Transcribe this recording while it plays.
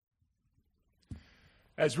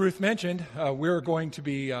As Ruth mentioned, we're going to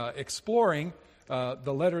be exploring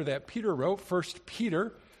the letter that Peter wrote, 1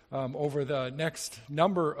 Peter, over the next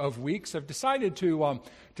number of weeks. I've decided to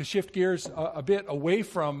shift gears a bit away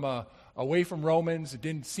from Romans. It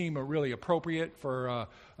didn't seem really appropriate for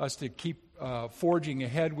us to keep forging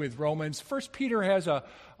ahead with Romans. 1 Peter has a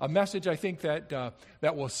message, I think,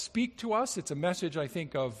 that will speak to us. It's a message, I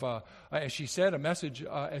think, of, as she said, a message,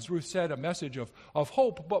 as Ruth said, a message of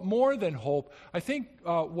hope. But more than hope, I think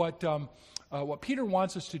what Peter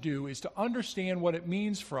wants us to do is to understand what it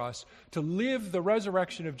means for us to live the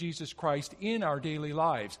resurrection of Jesus Christ in our daily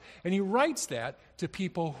lives. And he writes that to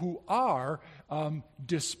people who are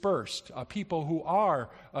dispersed, people who are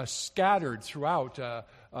scattered throughout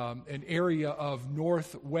an area of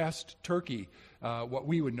northwest Turkey, what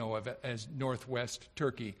we would know of as northwest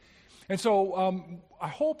Turkey. And so I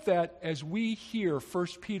hope that as we hear 1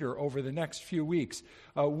 Peter over the next few weeks,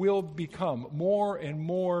 we'll become more and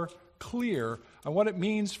more clear on what it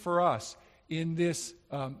means for us in this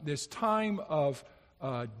time of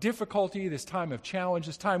difficulty, this time of challenge,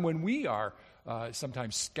 this time when we are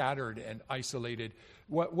sometimes scattered and isolated,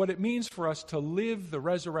 what it means for us to live the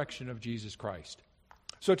resurrection of Jesus Christ.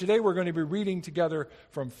 So today we're going to be reading together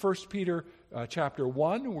from 1 Peter chapter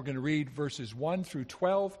 1. We're going to read verses 1 through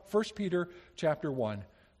 12. 1 Peter chapter 1,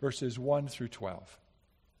 verses 1 through 12.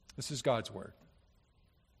 This is God's word.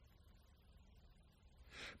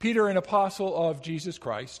 Peter, an apostle of Jesus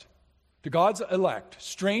Christ, to God's elect,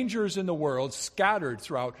 strangers in the world scattered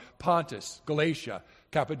throughout Pontus, Galatia,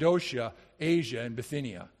 Cappadocia, Asia, and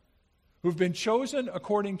Bithynia, who've been chosen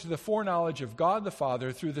according to the foreknowledge of God the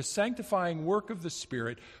Father through the sanctifying work of the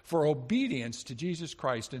Spirit for obedience to Jesus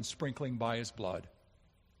Christ and sprinkling by his blood.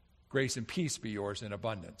 Grace and peace be yours in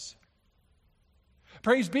abundance.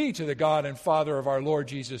 Praise be to the God and Father of our Lord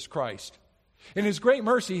Jesus Christ. In his great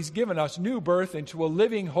mercy, he's given us new birth into a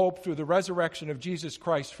living hope through the resurrection of Jesus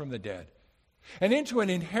Christ from the dead, and into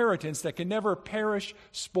an inheritance that can never perish,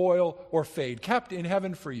 spoil, or fade, kept in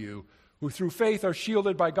heaven for you, who through faith are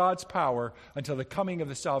shielded by God's power until the coming of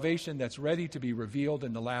the salvation that's ready to be revealed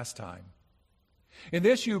in the last time. In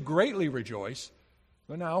this you greatly rejoice,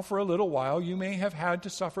 though now for a little while you may have had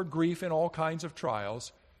to suffer grief in all kinds of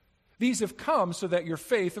trials. These have come so that your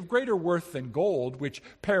faith, of greater worth than gold, which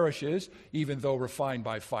perishes, even though refined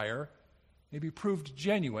by fire, may be proved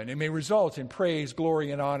genuine and may result in praise, glory,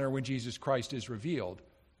 and honor when Jesus Christ is revealed.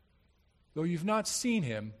 Though you've not seen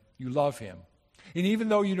him, you love him. And even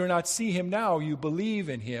though you do not see him now, you believe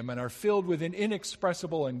in him and are filled with an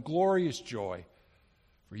inexpressible and glorious joy.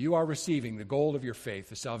 For you are receiving the gold of your faith,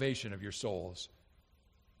 the salvation of your souls.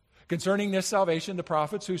 Concerning this salvation, the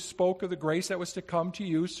prophets who spoke of the grace that was to come to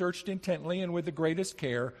you searched intently and with the greatest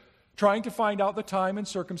care, trying to find out the time and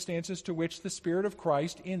circumstances to which the Spirit of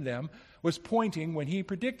Christ in them was pointing when he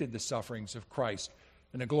predicted the sufferings of Christ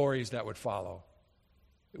and the glories that would follow.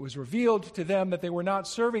 It was revealed to them that they were not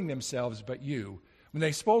serving themselves but you, when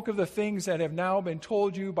they spoke of the things that have now been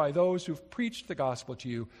told you by those who've preached the gospel to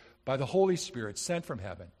you by the Holy Spirit sent from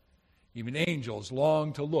heaven. Even angels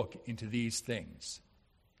long to look into these things.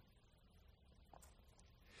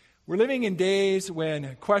 We're living in days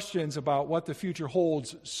when questions about what the future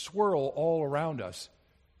holds swirl all around us.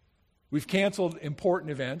 We've canceled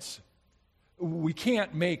important events. We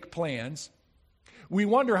can't make plans. We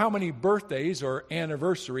wonder how many birthdays or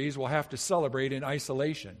anniversaries we'll have to celebrate in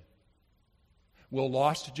isolation. Will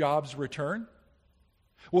lost jobs return?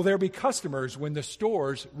 Will there be customers when the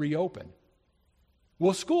stores reopen?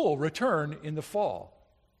 Will school return in the fall?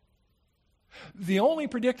 The only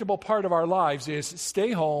predictable part of our lives is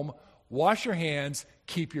stay home, wash your hands,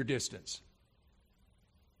 keep your distance.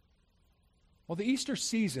 Well, the Easter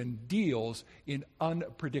season deals in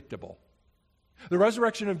unpredictable. The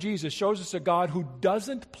resurrection of Jesus shows us a God who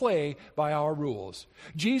doesn't play by our rules.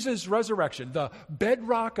 Jesus' resurrection, the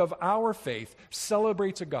bedrock of our faith,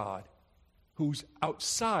 celebrates a God who's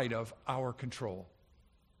outside of our control.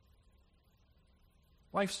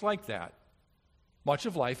 Life's like that. Much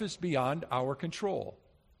of life is beyond our control.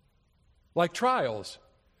 Like trials.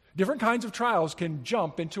 Different kinds of trials can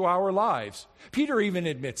jump into our lives. Peter even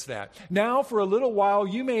admits that. Now, for a little while,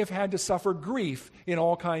 you may have had to suffer grief in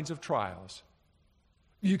all kinds of trials.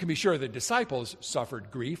 You can be sure the disciples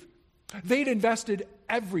suffered grief. They'd invested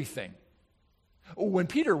everything. When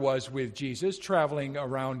Peter was with Jesus traveling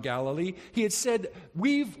around Galilee, he had said,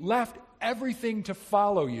 "We've left everything to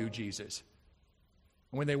follow you, Jesus."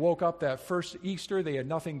 When they woke up that first Easter, they had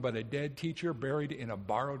nothing but a dead teacher buried in a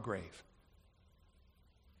borrowed grave.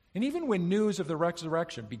 And even when news of the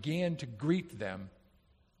resurrection began to greet them,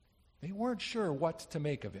 they weren't sure what to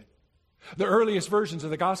make of it. The earliest versions of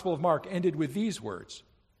the Gospel of Mark ended with these words,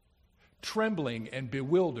 Trembling and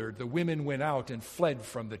bewildered, the women went out and fled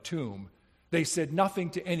from the tomb. They said nothing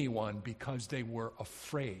to anyone because they were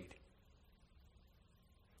afraid.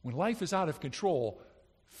 When life is out of control,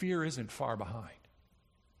 fear isn't far behind.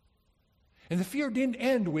 And the fear didn't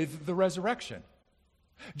end with the resurrection.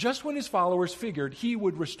 Just when his followers figured he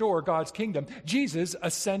would restore God's kingdom, Jesus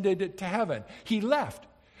ascended to heaven. He left.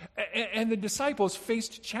 And the disciples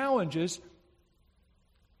faced challenges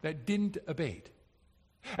that didn't abate.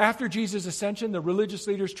 After Jesus' ascension, the religious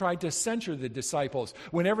leaders tried to censure the disciples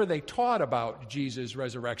whenever they taught about Jesus'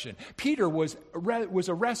 resurrection. Peter was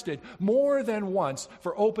arrested more than once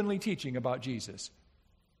for openly teaching about Jesus.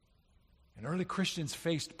 And early Christians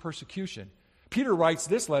faced persecution. Peter writes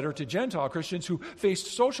this letter to Gentile Christians who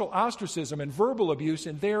faced social ostracism and verbal abuse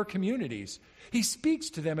in their communities. He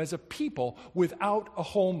speaks to them as a people without a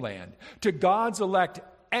homeland, to God's elect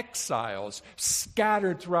exiles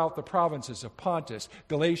scattered throughout the provinces of Pontus,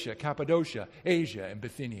 Galatia, Cappadocia, Asia, and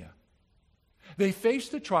Bithynia. They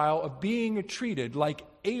faced the trial of being treated like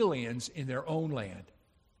aliens in their own land.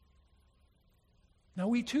 Now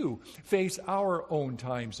we too face our own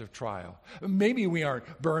times of trial. Maybe we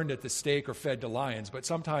aren't burned at the stake or fed to lions, but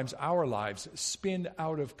sometimes our lives spin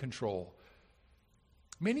out of control.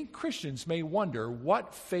 Many Christians may wonder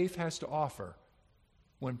what faith has to offer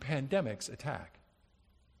when pandemics attack.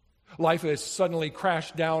 Life has suddenly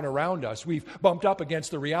crashed down around us. We've bumped up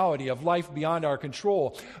against the reality of life beyond our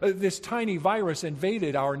control. This tiny virus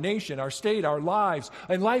invaded our nation, our state, our lives,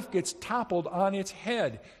 and life gets toppled on its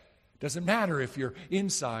head. Doesn't matter if you're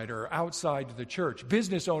inside or outside the church.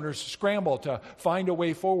 Business owners scramble to find a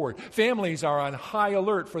way forward. Families are on high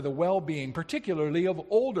alert for the well-being, particularly of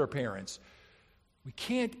older parents. We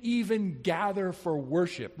can't even gather for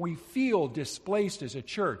worship. We feel displaced as a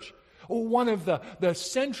church. One of the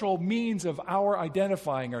central means of our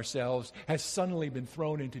identifying ourselves has suddenly been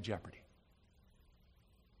thrown into jeopardy.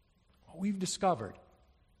 What we've discovered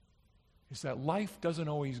is that life doesn't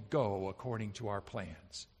always go according to our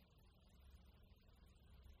plans.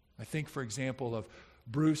 I think, for example, of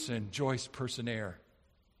Bruce and Joyce Personaire.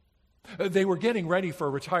 They were getting ready for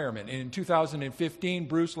retirement. In 2015,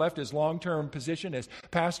 Bruce left his long-term position as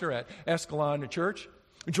pastor at Escalon Church.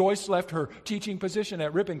 Joyce left her teaching position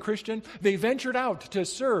at Ripon Christian. They ventured out to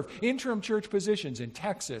serve interim church positions in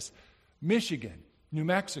Texas, Michigan, New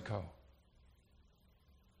Mexico.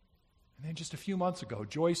 And then just a few months ago,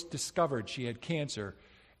 Joyce discovered she had cancer,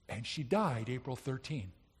 and she died April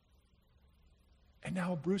 13. And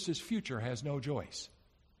now Bruce's future has no Joyce.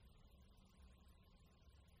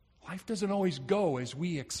 Life doesn't always go as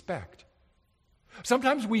we expect.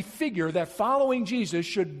 Sometimes we figure that following Jesus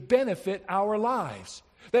should benefit our lives,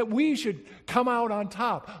 that we should come out on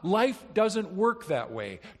top. Life doesn't work that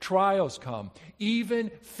way. Trials come.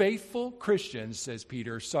 Even faithful Christians, says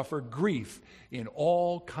Peter, suffer grief in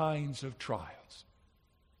all kinds of trials.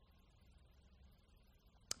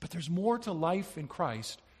 But there's more to life in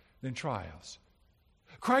Christ than trials.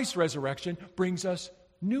 Christ's resurrection brings us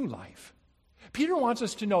new life. Peter wants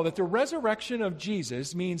us to know that the resurrection of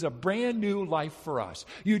Jesus means a brand new life for us.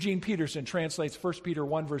 Eugene Peterson translates 1 Peter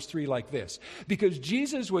 1 verse 3 like this: because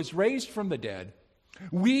Jesus was raised from the dead,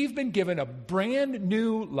 we've been given a brand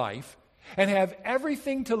new life and have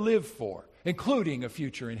everything to live for, including a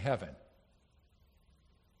future in heaven.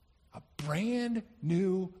 A brand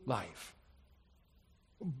new life.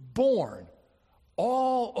 Born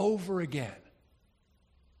all over again.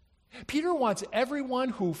 Peter wants everyone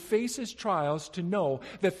who faces trials to know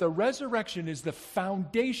that the resurrection is the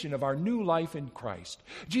foundation of our new life in Christ.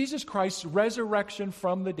 Jesus Christ's resurrection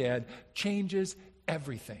from the dead changes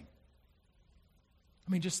everything.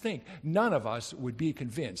 I mean, just think, none of us would be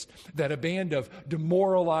convinced that a band of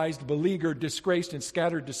demoralized, beleaguered, disgraced, and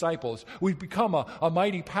scattered disciples would become a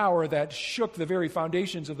mighty power that shook the very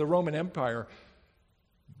foundations of the Roman Empire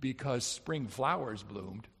because spring flowers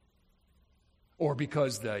bloomed. Or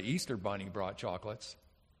because the Easter bunny brought chocolates.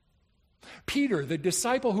 Peter, the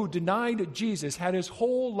disciple who denied Jesus, had his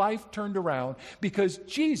whole life turned around because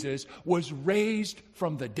Jesus was raised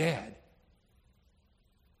from the dead.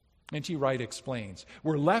 N.T. Wright explains,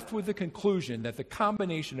 we're left with the conclusion that the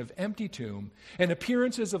combination of empty tomb and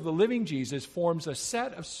appearances of the living Jesus forms a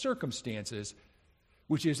set of circumstances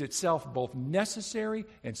which is itself both necessary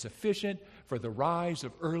and sufficient for the rise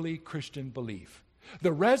of early Christian belief.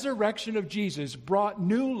 The resurrection of Jesus brought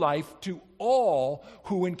new life to all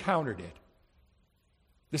who encountered it.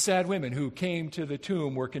 The sad women who came to the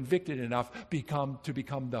tomb were convicted enough to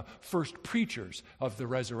become the first preachers of the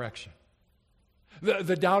resurrection.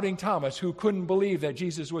 The doubting Thomas, who couldn't believe that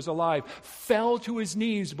Jesus was alive, fell to his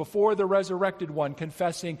knees before the resurrected one,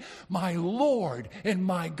 confessing, "My Lord and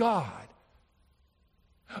my God."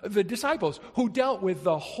 The disciples who dealt with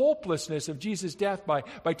the hopelessness of Jesus' death by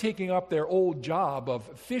taking up their old job of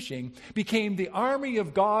fishing became the army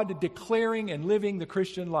of God declaring and living the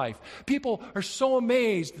Christian life. People are so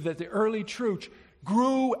amazed that the early church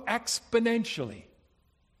grew exponentially.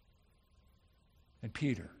 And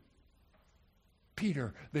Peter,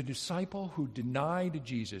 the disciple who denied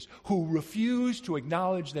Jesus, who refused to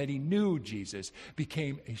acknowledge that he knew Jesus,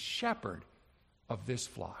 became a shepherd of this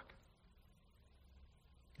flock.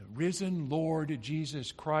 The risen Lord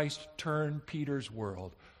Jesus Christ turned Peter's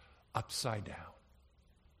world upside down.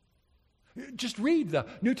 Just read the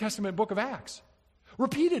New Testament book of Acts.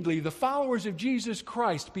 Repeatedly, the followers of Jesus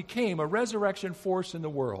Christ became a resurrection force in the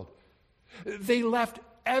world. They left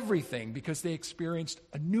everything because they experienced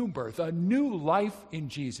a new birth, a new life in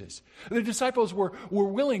Jesus. The disciples were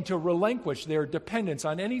willing to relinquish their dependence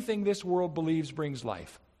on anything this world believes brings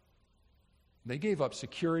life. They gave up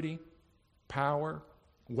security, power,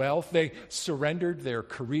 wealth. They surrendered their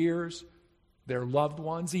careers, their loved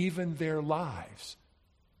ones, even their lives.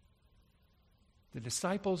 The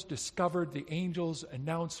disciples discovered the angel's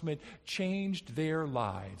announcement changed their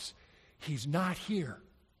lives. He's not here.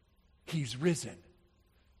 He's risen.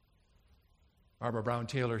 Barbara Brown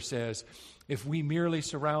Taylor says, if we merely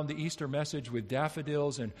surround the Easter message with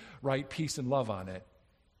daffodils and write peace and love on it,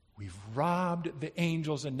 we've robbed the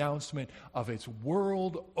angel's announcement of its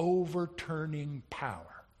world-overturning power.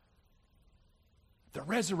 The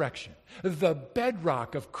resurrection, the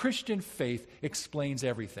bedrock of Christian faith, explains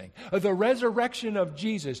everything. The resurrection of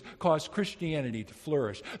Jesus caused Christianity to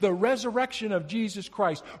flourish. The resurrection of Jesus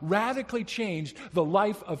Christ radically changed the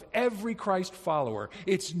life of every Christ follower.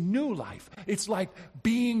 It's new life. It's like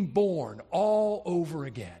being born all over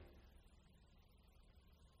again.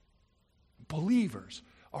 Believers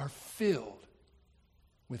are filled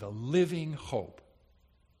with a living hope.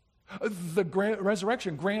 The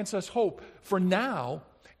resurrection grants us hope for now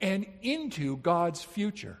and into God's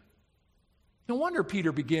future. No wonder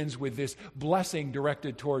Peter begins with this blessing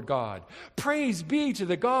directed toward God. Praise be to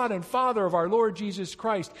the God and Father of our Lord Jesus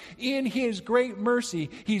Christ. In his great mercy,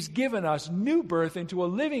 he's given us new birth into a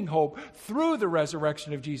living hope through the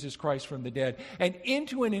resurrection of Jesus Christ from the dead and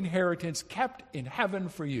into an inheritance kept in heaven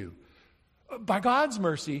for you. By God's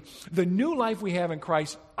mercy, the new life we have in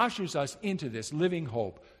Christ ushers us into this living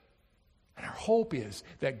hope. And our hope is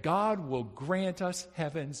that God will grant us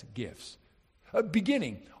heaven's gifts.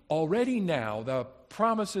 Beginning already now, the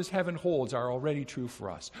promises heaven holds are already true for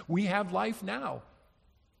us. We have life now,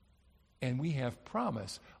 and we have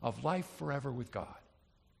promise of life forever with God.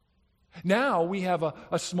 Now we have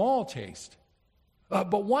a small taste,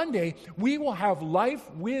 but one day we will have life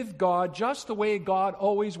with God just the way God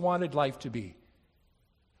always wanted life to be.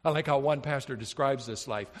 I like how one pastor describes this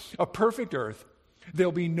life. A perfect earth.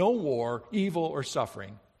 There'll be no war, evil, or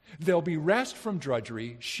suffering. There'll be rest from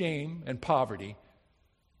drudgery, shame, and poverty.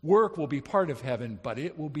 Work will be part of heaven, but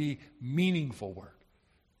it will be meaningful work,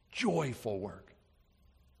 joyful work.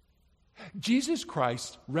 Jesus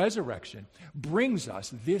Christ's resurrection brings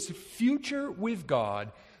us this future with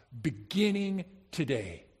God beginning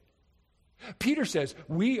today. Peter says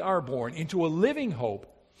we are born into a living hope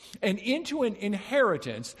and into an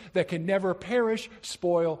inheritance that can never perish,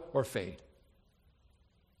 spoil, or fade.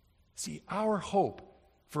 See, our hope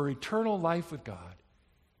for eternal life with God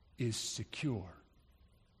is secure.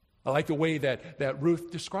 I like the way that Ruth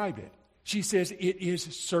described it. She says it is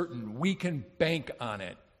certain. We can bank on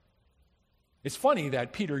it. It's funny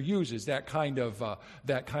that Peter uses that kind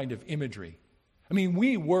of imagery. I mean,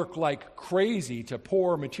 we work like crazy to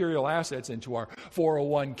pour material assets into our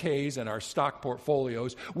 401ks and our stock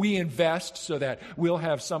portfolios. We invest so that we'll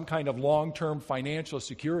have some kind of long-term financial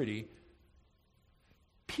security.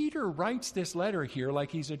 Peter writes this letter here like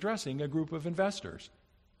he's addressing a group of investors.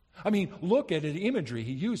 I mean, look at the imagery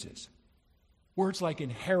he uses. Words like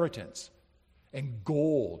inheritance and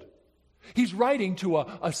gold. He's writing to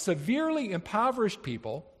a severely impoverished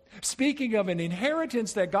people, speaking of an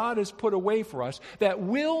inheritance that God has put away for us that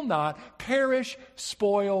will not perish,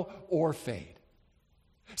 spoil, or fade.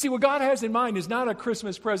 See, what God has in mind is not a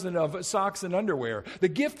Christmas present of socks and underwear. The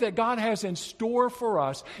gift that God has in store for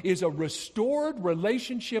us is a restored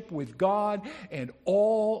relationship with God and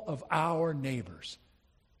all of our neighbors.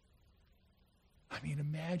 I mean,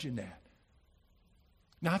 imagine that.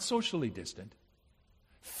 Not socially distant,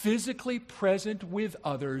 physically present with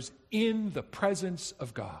others in the presence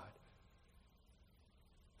of God.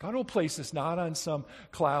 God will place us not on some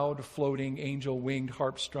cloud-floating, angel-winged,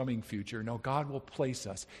 harp-strumming future. No, God will place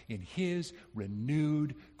us in his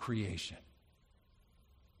renewed creation.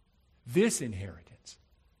 This inheritance,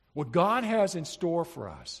 what God has in store for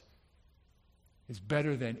us, is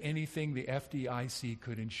better than anything the FDIC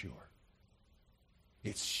could insure.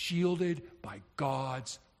 It's shielded by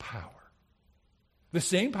God's power. The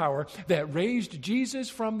same power that raised Jesus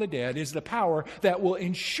from the dead is the power that will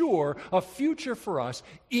ensure a future for us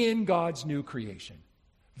in God's new creation.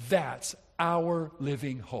 That's our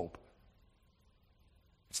living hope.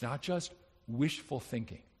 It's not just wishful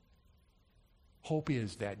thinking. Hope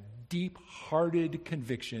is that deep-hearted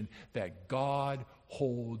conviction that God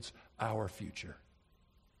holds our future.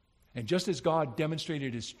 And just as God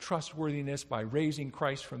demonstrated his trustworthiness by raising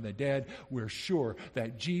Christ from the dead, we're sure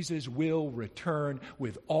that Jesus will return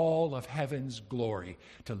with all of heaven's glory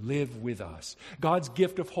to live with us. God's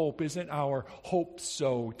gift of hope isn't our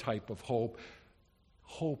hope-so type of hope.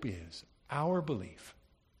 Hope is our belief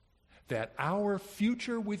that our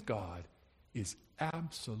future with God is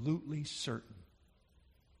absolutely certain.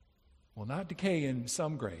 Will not decay in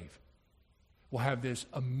some grave. We'll have this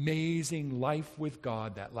amazing life with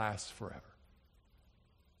God that lasts forever.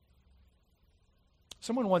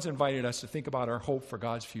 Someone once invited us to think about our hope for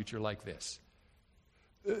God's future like this.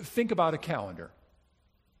 Think about a calendar.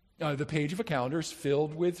 The page of a calendar is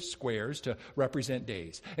filled with squares to represent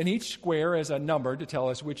days. And each square has a number to tell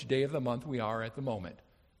us which day of the month we are at the moment.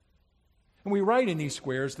 And we write in these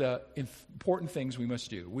squares the important things we must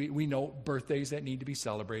do. We note birthdays that need to be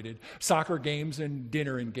celebrated, soccer games and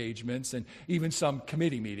dinner engagements, and even some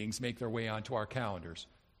committee meetings make their way onto our calendars.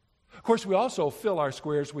 Of course, we also fill our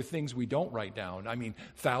squares with things we don't write down. I mean,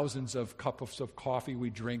 thousands of cups of coffee we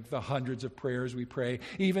drink, the hundreds of prayers we pray,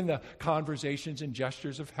 even the conversations and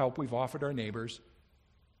gestures of help we've offered our neighbors.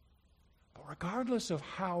 But regardless of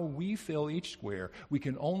how we fill each square, we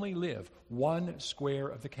can only live one square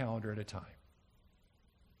of the calendar at a time.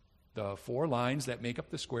 The 4 lines that make up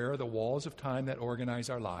the square are the walls of time that organize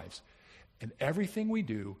our lives. And everything we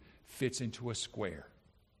do fits into a square.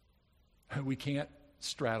 We can't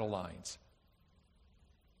straddle lines.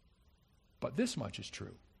 But this much is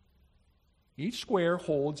true. Each square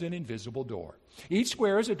holds an invisible door. Each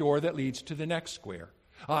square is a door that leads to the next square.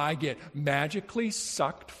 I get magically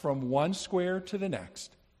sucked from one square to the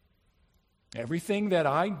next. Everything that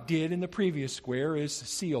I did in the previous square is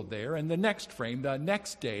sealed there, and the next frame, the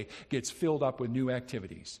next day, gets filled up with new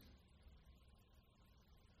activities.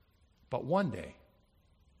 But one day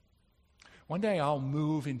I'll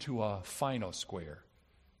move into a final square.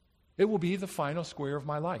 It will be the final square of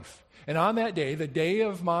my life. And on that day, the day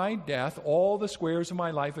of my death, all the squares of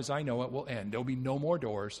my life as I know it will end. There will be no more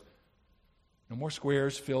doors, no more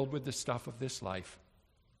squares filled with the stuff of this life.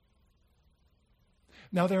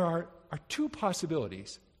 Now, there are 2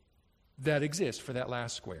 possibilities that exist for that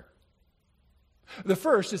last square. The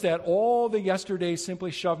first is that all the yesterdays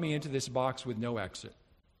simply shove me into this box with no exit.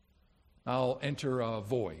 I'll enter a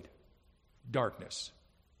void, darkness,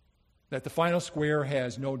 that the final square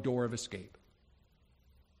has no door of escape.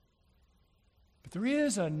 But there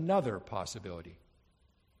is another possibility.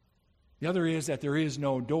 The other is that there is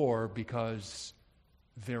no door because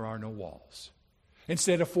there are no walls.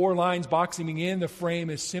 Instead of 4 lines boxing me in, the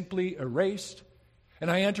frame is simply erased,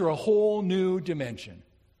 and I enter a whole new dimension.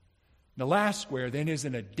 The last square then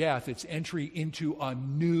isn't a death, it's entry into a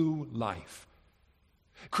new life.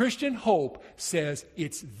 Christian hope says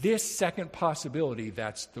it's this second possibility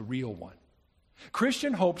that's the real one.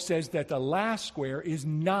 Christian hope says that the last square is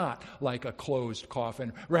not like a closed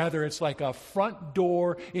coffin. Rather, it's like a front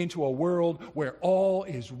door into a world where all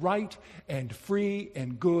is right and free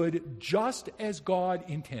and good, just as God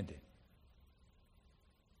intended.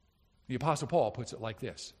 The Apostle Paul puts it like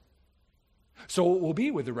this. So it will be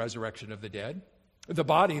with the resurrection of the dead. The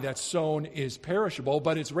body that's sown is perishable,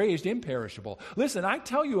 but it's raised imperishable. Listen, I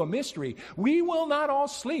tell you a mystery. We will not all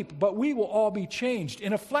sleep, but we will all be changed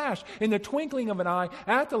in a flash, in the twinkling of an eye,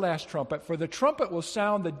 at the last trumpet. For the trumpet will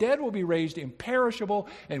sound, the dead will be raised imperishable,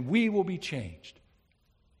 and we will be changed.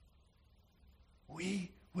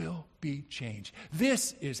 We will be changed.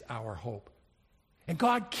 This is our hope. And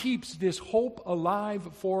God keeps this hope alive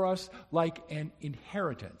for us like an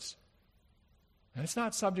inheritance. And it's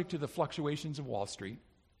not subject to the fluctuations of Wall Street.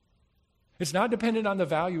 It's not dependent on the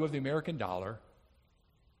value of the American dollar.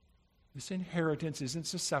 This inheritance isn't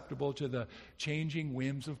susceptible to the changing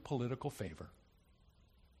whims of political favor.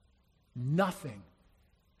 Nothing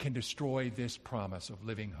can destroy this promise of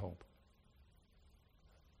living hope.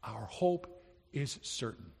 Our hope is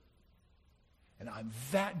certain. And on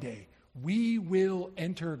that day, we will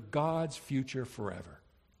enter God's future forever.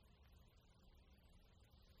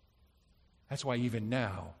 That's why even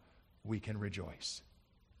now we can rejoice.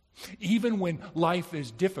 Even when life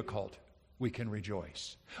is difficult, we can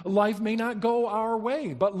rejoice. Life may not go our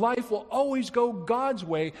way, but life will always go God's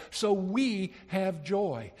way, so we have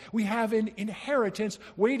joy. We have an inheritance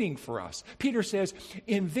waiting for us. Peter says,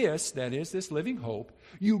 in this, that is, this living hope,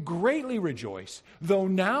 you greatly rejoice, though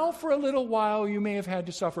now for a little while you may have had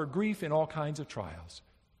to suffer grief in all kinds of trials.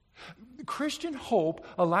 Christian hope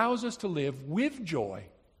allows us to live with joy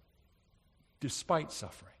despite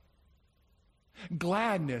suffering.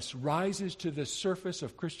 Gladness rises to the surface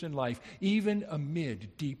of Christian life, even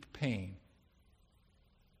amid deep pain.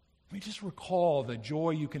 Let me just recall the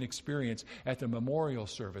joy you can experience at the memorial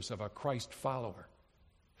service of a Christ follower.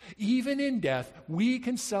 Even in death, we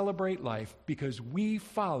can celebrate life because we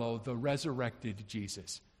follow the resurrected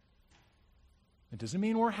Jesus. It doesn't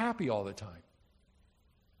mean we're happy all the time.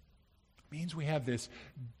 It means we have this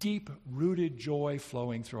deep-rooted joy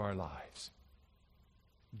flowing through our lives.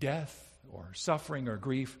 Death or suffering or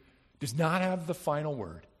grief does not have the final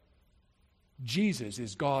word. Jesus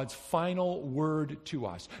is God's final word to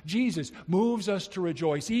us. Jesus moves us to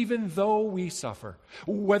rejoice even though we suffer.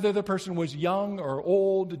 Whether the person was young or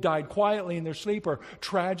old, died quietly in their sleep, or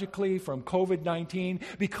tragically from COVID-19,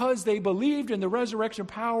 because they believed in the resurrection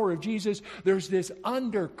power of Jesus, there's this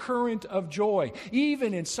undercurrent of joy.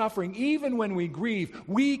 Even in suffering, even when we grieve,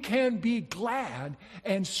 we can be glad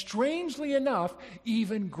and, strangely enough,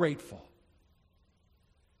 even grateful.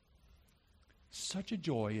 Such a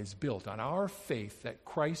joy is built on our faith that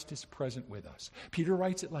Christ is present with us. Peter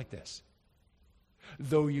writes it like this: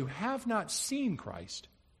 though you have not seen Christ,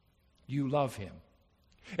 you love him.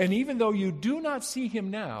 And even though you do not see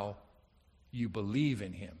him now, you believe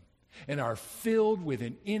in him and are filled with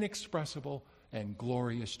an inexpressible and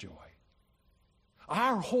glorious joy.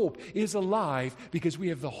 Our hope is alive because we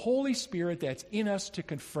have the Holy Spirit that's in us to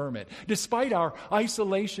confirm it. Despite our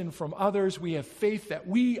isolation from others, we have faith that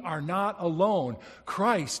we are not alone.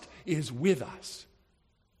 Christ is with us.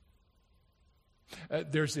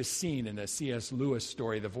 There's this scene in the C.S. Lewis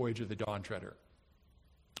story, The Voyage of the Dawn Treader.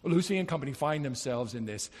 Lucy and company find themselves in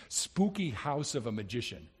this spooky house of a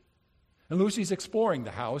magician. And Lucy's exploring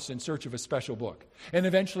the house in search of a special book. And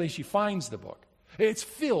eventually she finds the book. It's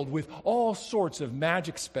filled with all sorts of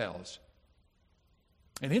magic spells.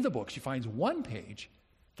 And in the book, she finds one page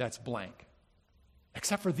that's blank,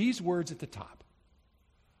 except for these words at the top: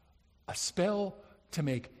 a spell to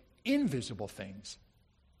make invisible things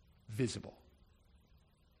visible.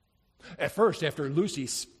 At first, after Lucy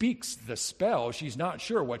speaks the spell, she's not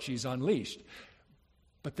sure what she's unleashed.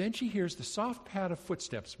 But then she hears the soft pad of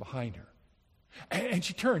footsteps behind her. And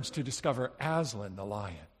she turns to discover Aslan the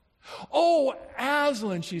lion. "Oh,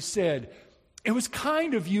 Aslan," she said, "it was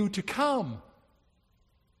kind of you to come."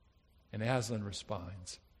 And Aslan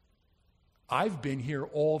responds, "I've been here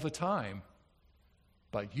all the time,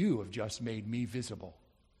 but you have just made me visible."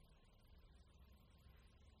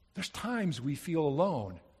 There's times we feel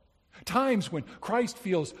alone, times when Christ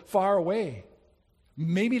feels far away.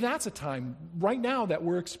 Maybe that's a time right now that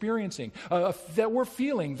we're experiencing, that we're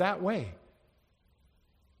feeling that way.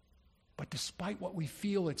 But despite what we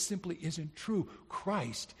feel, it simply isn't true.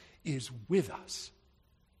 Christ is with us.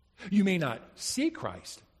 You may not see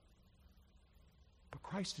Christ, but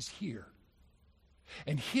Christ is here.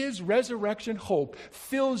 And his resurrection hope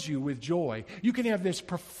fills you with joy. You can have this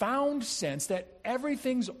profound sense that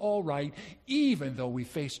everything's all right, even though we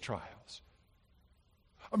face trials.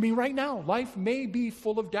 I mean, right now, life may be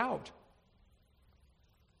full of doubt.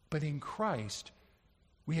 But in Christ,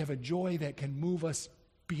 we have a joy that can move us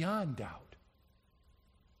beyond doubt.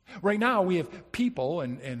 Right now, we have people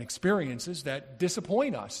and experiences that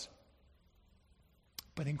disappoint us.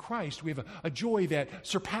 But in Christ, we have a joy that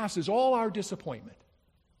surpasses all our disappointment.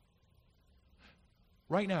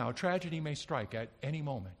 Right now, tragedy may strike at any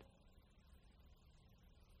moment.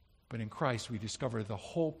 But in Christ, we discover the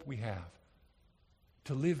hope we have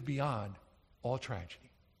to live beyond all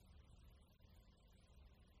tragedy.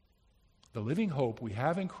 The living hope we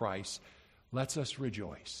have in Christ lets us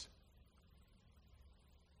rejoice,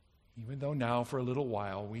 even though now for a little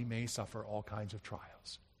while we may suffer all kinds of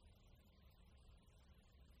trials.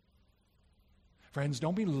 Friends,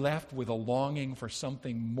 don't be left with a longing for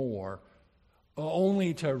something more,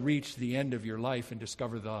 only to reach the end of your life and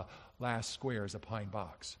discover the last square is a pine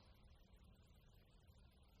box.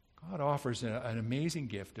 God offers an amazing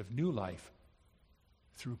gift of new life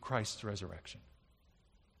through Christ's resurrection.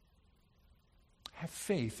 Have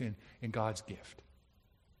faith in God's gift.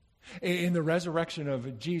 In the resurrection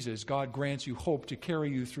of Jesus, God grants you hope to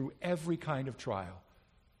carry you through every kind of trial.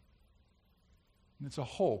 It's a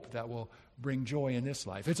hope that will bring joy in this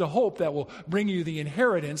life. It's a hope that will bring you the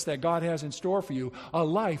inheritance that God has in store for you, a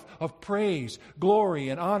life of praise, glory,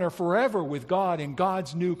 and honor forever with God in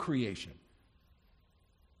God's new creation.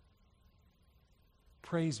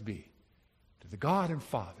 Praise be to the God and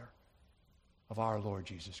Father of our Lord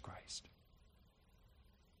Jesus Christ.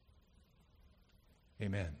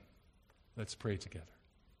 Amen. Let's pray together.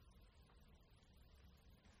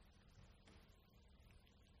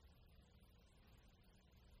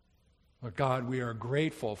 Lord God, we are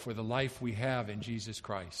grateful for the life we have in Jesus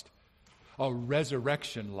Christ, a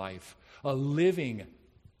resurrection life, a living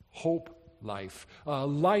hope life, a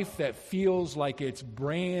life that feels like it's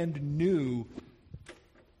brand new,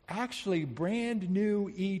 actually brand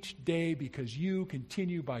new each day because you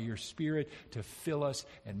continue by your Spirit to fill us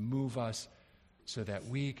and move us so that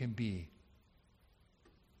we can be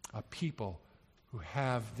a people who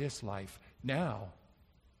have this life now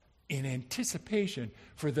in anticipation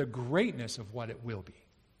for the greatness of what it will be.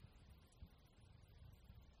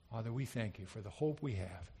 Father, we thank you for the hope we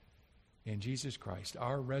have in Jesus Christ,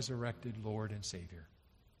 our resurrected Lord and Savior,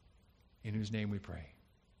 in whose name we pray.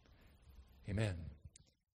 Amen.